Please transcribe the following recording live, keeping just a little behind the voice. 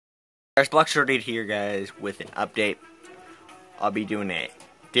Guys, blockstoryadt here, guys, with an update. I'll be doing a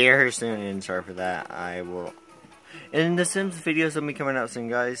dare here soon, and sorry for that. I will. And the Sims videos will be coming out soon,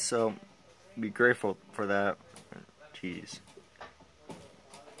 guys, so be grateful for that. Jeez.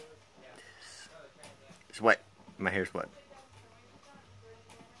 It's wet. My hair's wet.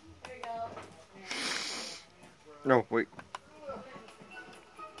 No, wait.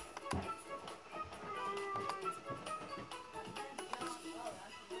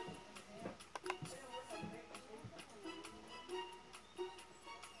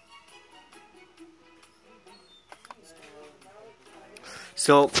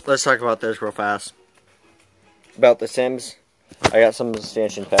 So, let's talk about this real fast. About the Sims. I got some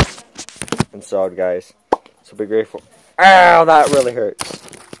stanchion packs installed, guys. So be grateful. Ow, that really hurts.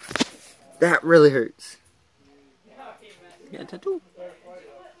 That really hurts. Yeah, tattoo.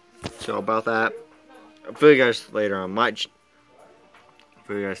 So, about that. I'll fill you guys later on my...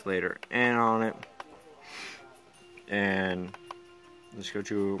 fill you guys later and on it. And let's go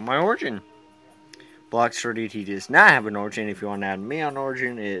to my origin. blockstoryadt does not have an origin. If you want to add me on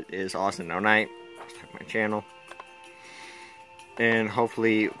origin, it is Austin09. Check my channel. And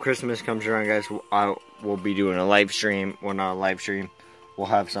hopefully Christmas comes around, guys. I will be doing a live stream. Well, not a live stream. We'll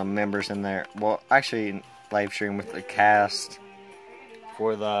have some members in there. Well, actually, live stream with the cast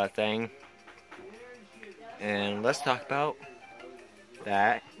for the thing. And let's talk about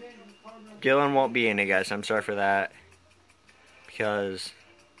that. Dylan won't be in it, guys. I'm sorry for that. Because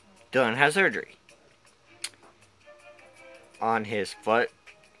Dylan has surgery on his foot.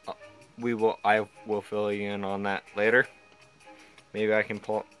 I will fill you in on that later. Maybe I can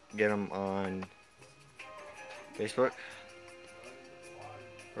get him on Facebook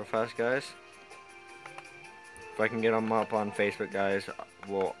real fast, guys. If I can get him up on Facebook, guys,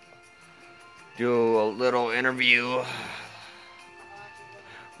 we'll do a little interview.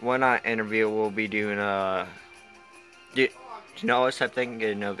 Well, not interview, we'll be doing a do you know us type thing, get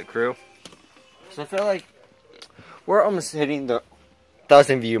to know the crew. So I feel like we're almost hitting the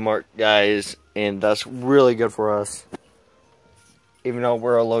 1,000 view mark, guys, and that's really good for us. Even though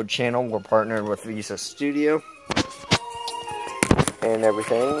we're a low channel, we're partnered with Visa Studio and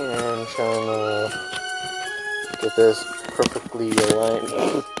everything, and trying to get this perfectly aligned.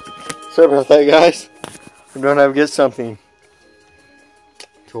 Sorry about that, guys. I'm gonna have to get something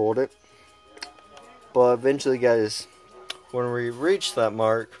to hold it. But eventually, guys, when we reach that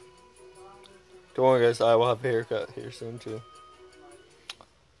mark, don't worry, guys, I will have a haircut here soon too.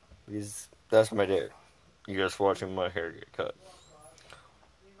 Because that's my dare. You guys watching my hair get cut.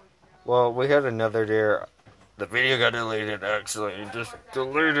 Well, we had another dare. The video got deleted, actually. Just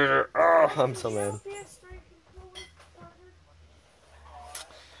deleted it. Oh, I'm so mad.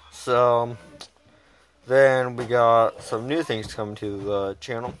 So, then we got some new things coming to the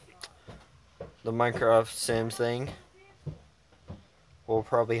channel. The Minecraft Sims thing. We'll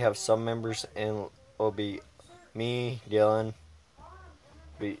probably have some members, and it'll be me, Dylan,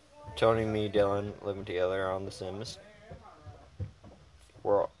 Tony, me, Dylan, living together on The Sims.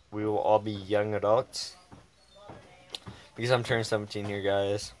 We will all be young adults. Because I'm turning 17 here,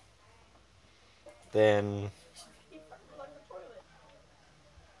 guys. Then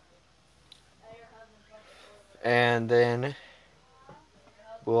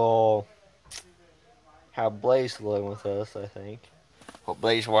we'll have Blaze living with us, I think. Hope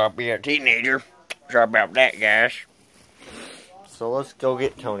Blaze won't be a teenager. Sorry about that, guys. So let's go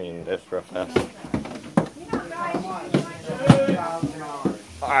get Tony in this real fast.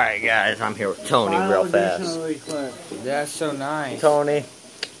 Alright, guys, I'm here with Tony real fast. That's so nice. Tony,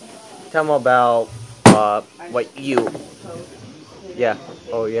 tell me about what you... Yeah.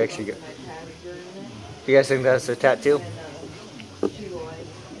 Oh, you actually got... You guys think that's a tattoo?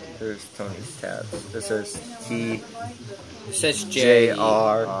 There's Tony's tats. This is T... It says J.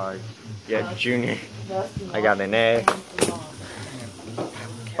 J-R. Yeah, Junior. I got an A.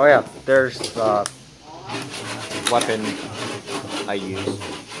 Oh yeah, there's the weapon I use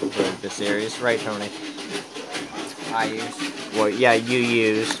for the series. Right, Tony? I use. Well, yeah, you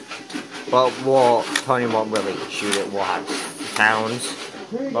use. But Tony won't really shoot it. We'll have sounds.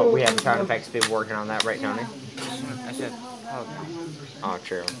 But we have sound effects been working on that, right, Tony? I said, oh,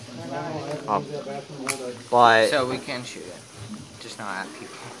 true. But so we can shoot it, just not at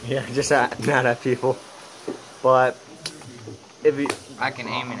people. Yeah, just not at people. But if you, I can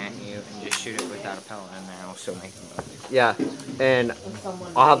aim it at you and just shoot it without a pellet in there. I'll still make it move. Yeah, and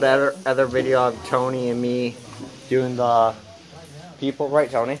I'll have that other video of Tony and me doing the people, right,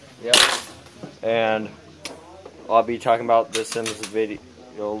 Tony? Yep. And I'll be talking about the Sims video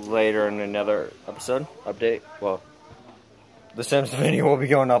later in another episode update. Well, the Sims video will be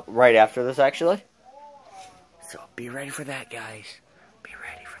going up right after this, actually. So be ready for that, guys. Be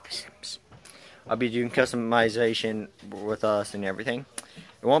ready for the Sims. I'll be doing customization with us and everything.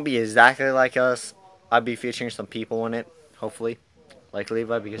 It won't be exactly like us. I'll be featuring some people in it, hopefully. Like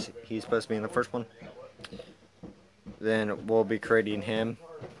Levi, because he's supposed to be in the first one. Then we'll be creating him.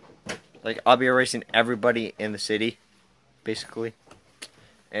 Like, I'll be erasing everybody in the city, basically.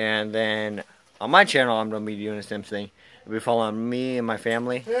 And then, on my channel, I'm going to be doing the same thing. It'll be following me and my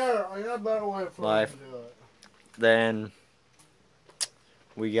family. Yeah, I got a better way for life. you to do it. Then,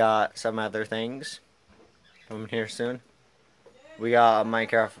 we got some other things coming here soon. We got a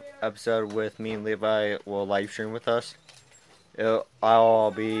Minecraft episode with me and Levi will live stream with us.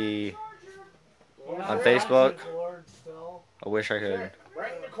 I'll be on Facebook. I wish I could.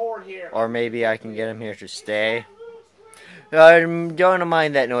 Or maybe I can get him here to stay. Don't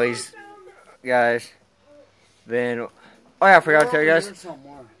mind that noise, guys. Then, oh yeah, I forgot to tell you guys.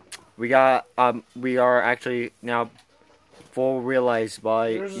 We are actually now full realized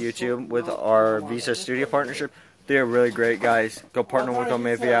by YouTube with our Visa Studio partnership. They're really great, guys. Go partner with them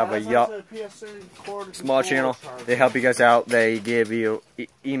if you have a small channel. They help you guys out. They give you,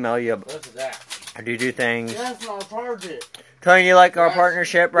 email you, to do things. Telling you like our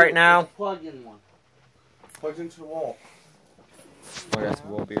partnership right now. Plug in one. Plugged into the wall. I guess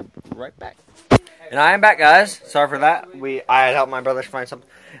we'll be right back. And I am back, guys. Sorry for that. I had helped my brothers find something.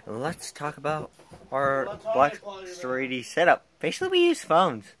 And let's talk about our blockstoryadd setup. Basically, we use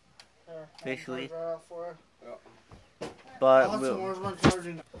phones. Basically. But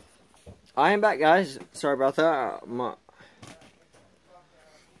I am back, guys. Sorry about that.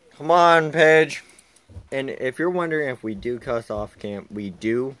 Come on, Paige. And if you're wondering if we do cuss off camp, we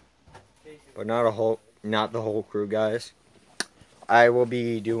do, but not the whole crew, guys. I will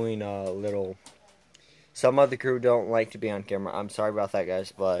be doing a little. Some of the crew don't like to be on camera. I'm sorry about that,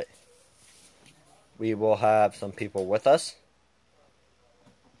 guys, but we will have some people with us.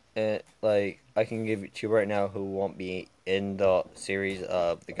 And like I can give it to you right now, who won't be in the series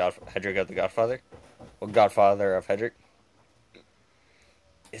of Hedrick of the Godfather, or Godfather of Hedrick.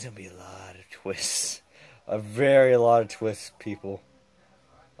 It's gonna be a lot of twists, a very lot of twists, people.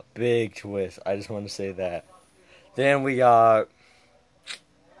 A big twist. I just want to say that. Then we got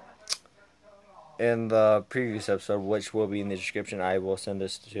in the previous episode, which will be in the description. I will send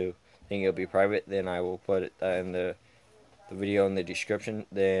this to. I think it'll be private. Then I will put it in the video in the description.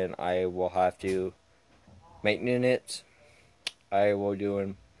 Then I will have to maintenance it. I will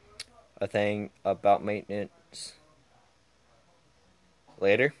do a thing about maintenance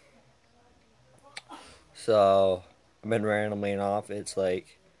later. So I've been randomly off. It's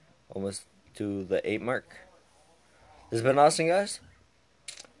like almost to the 8 mark. This has been awesome, guys.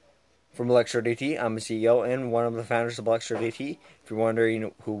 From blockstoryadd, I'm the CEO and one of the founders of blockstoryadd. If you're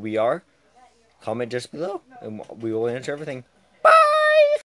wondering who we are, comment just below and we will answer everything.